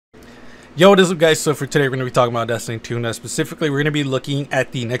Yo, what is up, guys? So for today, we're going to be talking about Destiny 2. Now, specifically, we're going to be looking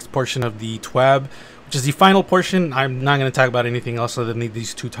at the next portion of the TWAB, which is the final portion. I'm not going to talk about anything else other than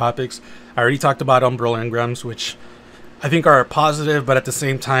these two topics. I already talked about Umbrella Engrams, which I think are positive, but at the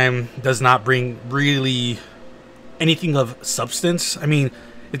same time, does not bring really anything of substance. I mean,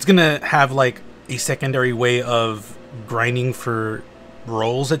 it's going to have like a secondary way of grinding for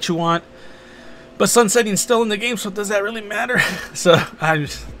roles that you want, but sunsetting's still in the game, so does that really matter? So I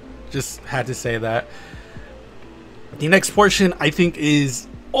just had to say that. The next portion I think is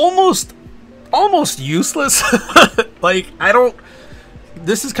almost useless. Like,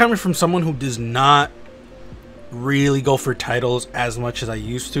 this is coming from someone who does not really go for titles as much as I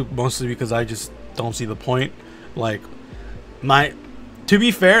used to, mostly because I just don't see the point. Like, to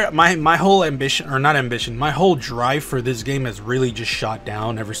be fair, my whole ambition, or not ambition, my whole drive for this game has really just shot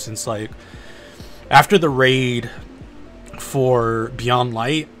down ever since, like, after the raid for Beyond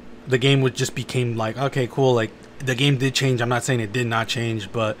Light. The game just became like, okay, cool, like, the game did change. I'm not saying it did not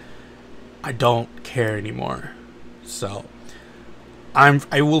change, but I don't care anymore. So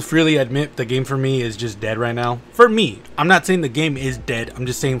I will freely admit the game for me is just dead right now. For me, I'm not saying the game is dead. I'm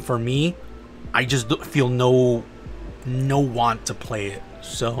just saying for me, I just feel no want to play it.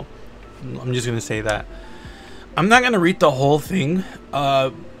 So I'm just gonna say that. I'm not gonna read the whole thing,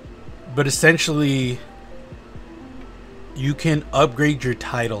 but essentially, you can upgrade your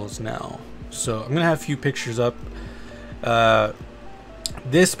titles now. So I'm gonna have a few pictures up.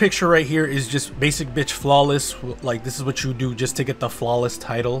 This picture right here is just basic bitch flawless. Like, this is what you do just to get the flawless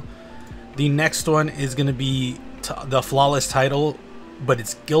title. The next one is gonna be the flawless title, but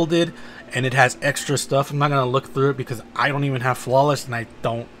it's gilded and it has extra stuff. I'm not gonna look through it because I don't even have flawless, and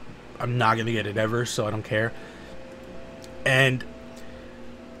I'm not gonna get it ever, so I don't care. And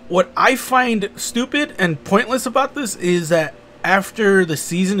what I find stupid and pointless about this is that after the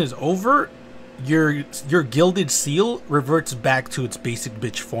season is over, your gilded seal reverts back to its basic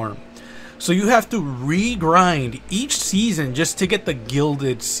bitch form. So you have to re-grind each season just to get the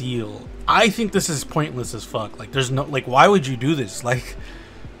gilded seal. I think this is pointless as fuck. Like, there's no, like, why would you do this? Like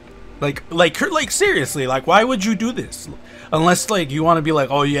seriously, like, why would you do this? Unless, like, you want to be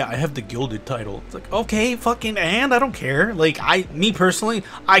like, oh yeah, I have the gilded title. It's like, okay, fucking, and I don't care. Like, me personally,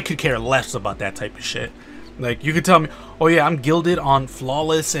 I could care less about that type of shit. Like, you could tell me, oh yeah, I'm gilded on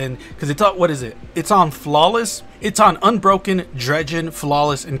flawless, and because it's on, what is it? It's on flawless, it's on unbroken, dredgen,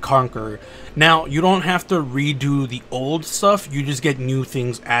 flawless, and conqueror. Now, you don't have to redo the old stuff. You just get new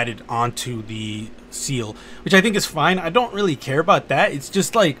things added onto the seal, which I think is fine. I don't really care about that. It's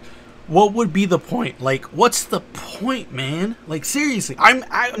just like, what would be the point? Like, what's the point, man? Like, seriously,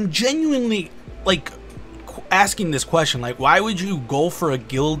 I'm genuinely, like, asking this question. Like, why would you go for a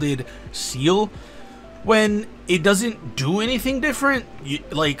gilded seal when it doesn't do anything different?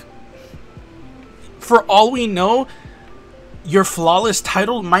 Like, for all we know, your flawless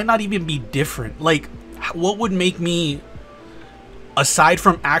title might not even be different. Like, what would make me, aside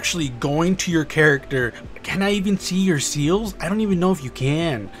from actually going to your character, can I even see your seals? I don't even know if you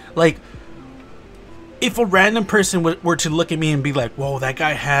can. Like, if a random person were to look at me and be like, whoa, that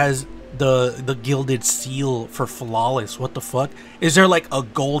guy has the gilded seal for flawless, what the fuck? Is there like a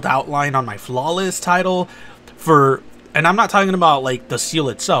gold outline on my flawless title for, and I'm not talking about like the seal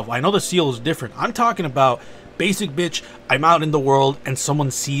itself. I know the seal is different. I'm talking about basic bitch, I'm out in the world and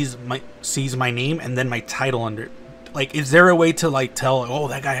someone sees my name and then my title under it. Like, is there a way to, like, tell, oh,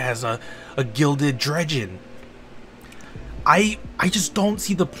 that guy has a gilded dredgen? I just don't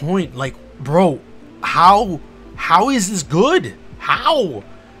see the point. Like, bro, how is this good? How?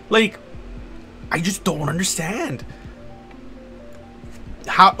 Like, I just don't understand.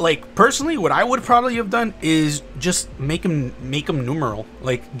 How, like, personally, what I would probably have done is just make them numeral.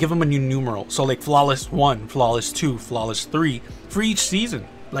 Like, give them a new numeral. So, like, flawless 1, flawless 2, flawless 3 for each season.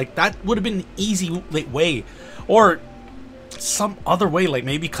 Like, that would have been an easy, like, way. Or some other way, like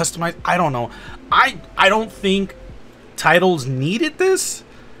maybe customize. I don't know. I don't think titles needed this.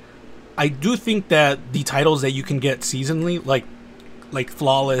 I do think that the titles that you can get seasonally, like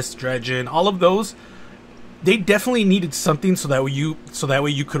flawless, dredgen, all of those, they definitely needed something so that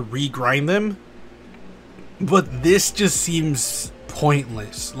way you could re-grind them. But this just seems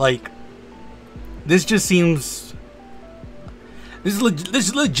pointless. Like, this just seems,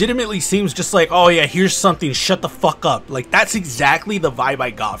 this legitimately seems just like, oh yeah, here's something, shut the fuck up. Like, that's exactly the vibe I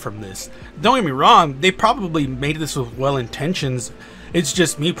got from this. Don't get me wrong, they probably made this with well intentions. It's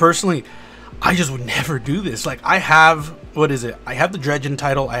just me personally, I just would never do this. Like, I have, what is it? I have the dredgen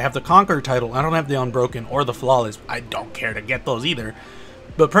title, I have the conqueror title, I don't have the unbroken or the flawless. I don't care to get those either.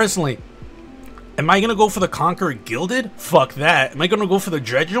 But personally, Am I gonna go for the Conqueror Gilded? Fuck that. Am I gonna go for the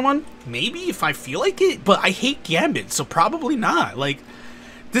Dredger one? Maybe, if I feel like it. But I hate Gambit, so probably not. Like,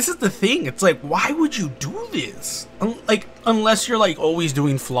 this is the thing. It's like, why would you do this? Like, unless you're like always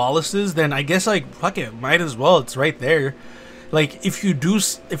doing flawlesses, then I guess like fuck it, might as well. It's right there. Like, if you do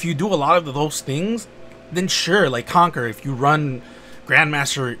a lot of those things, then sure, like Conquer. If you run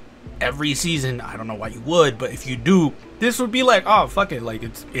Grandmaster every season, I don't know why you would, but if you do, this would be like, oh fuck it, like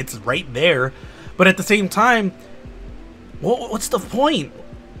it's right there. But at the same time, what's the point?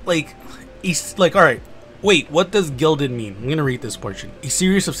 Like, he's like, all right, wait, what does gilded mean? I'm gonna read this portion. A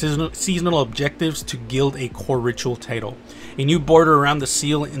series of seasonal objectives to gild a core ritual title. A new border around the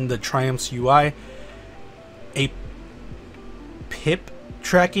seal in the Triumph's UI. A pip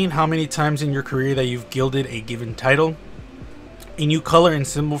tracking how many times in your career that you've gilded a given title. A new color and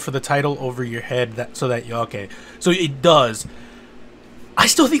symbol for the title over your head, so that you okay. So it does. I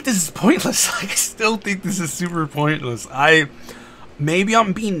still think this is pointless. I still think this is super pointless. Maybe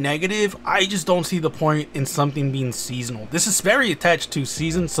I'm being negative. I just don't see the point in something being seasonal. This is very attached to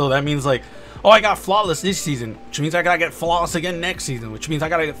season, so that means like, oh, I got flawless this season, which means I gotta get flawless again next season, which means I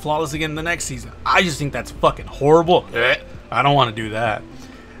gotta get flawless again the next season. I just think that's fucking horrible. I don't want to do that.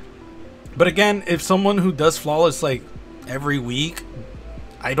 But again, if someone who does flawless like every week,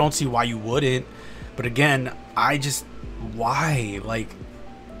 I don't see why you wouldn't. But again, why? Like,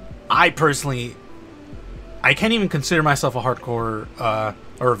 I personally, I can't even consider myself a hardcore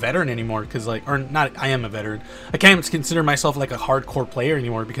or a veteran anymore, because like, or not, I am a veteran. I can't even consider myself like a hardcore player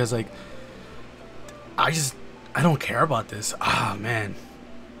anymore, because like, I don't care about this. Ah, man.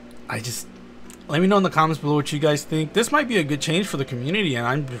 Let me know in the comments below what you guys think. This might be a good change for the community, and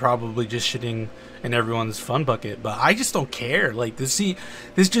I'm probably just shitting in everyone's fun bucket, but I just don't care. Like, this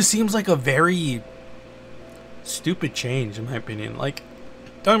just seems like a very stupid change, in my opinion. Like,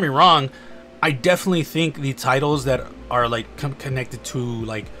 don't get me wrong, I definitely think the titles that are like connected to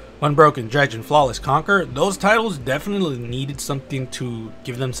like Unbroken, Dredge, and Flawless Conquer, those titles definitely needed something to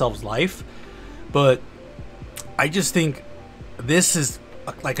give themselves life. But I just think this is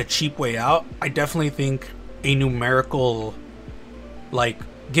like a cheap way out. I definitely think a numerical, like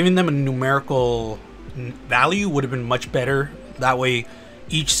giving them a numerical value would have been much better. That way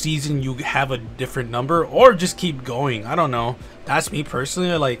each season you have a different number, or just keep going. I don't know. That's me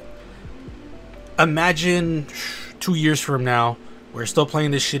personally. Like, imagine 2 years from now we're still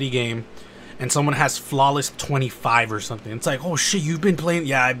playing this shitty game and someone has flawless 25 or something. It's like, oh shit, you've been playing?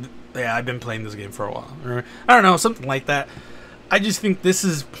 Yeah, I've been playing this game for a while. Or, I don't know, something like that. I just think this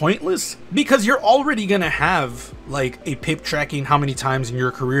is pointless, because you're already gonna have like a pip tracking how many times in your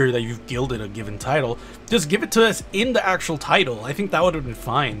career that you've gilded a given title. Just give it to us in the actual title. I think that would have been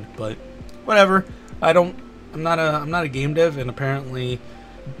fine, but whatever. I'm not a game dev, and apparently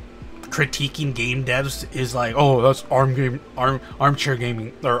critiquing game devs is like, oh, that's armchair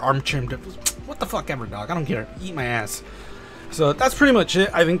gaming, or armchair dev. What the fuck ever, dog. I don't care. Eat my ass. So that's pretty much it.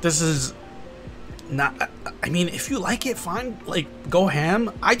 I think this is not, I mean, if you like it, fine, like, go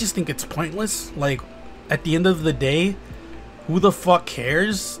ham. I just think it's pointless. Like, at the end of the day, who the fuck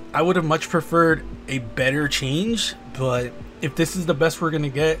cares? I would have much preferred a better change, but if this is the best we're gonna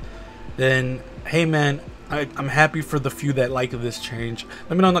get, then hey man, I'm happy for the few that like this change.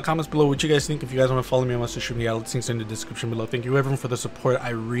 Let me know in the comments below what you guys think. If you guys want to follow me on my social media, links in the description below. Thank you everyone for the support. I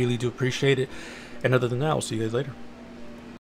really do appreciate it. And other than that, I'll see you guys later.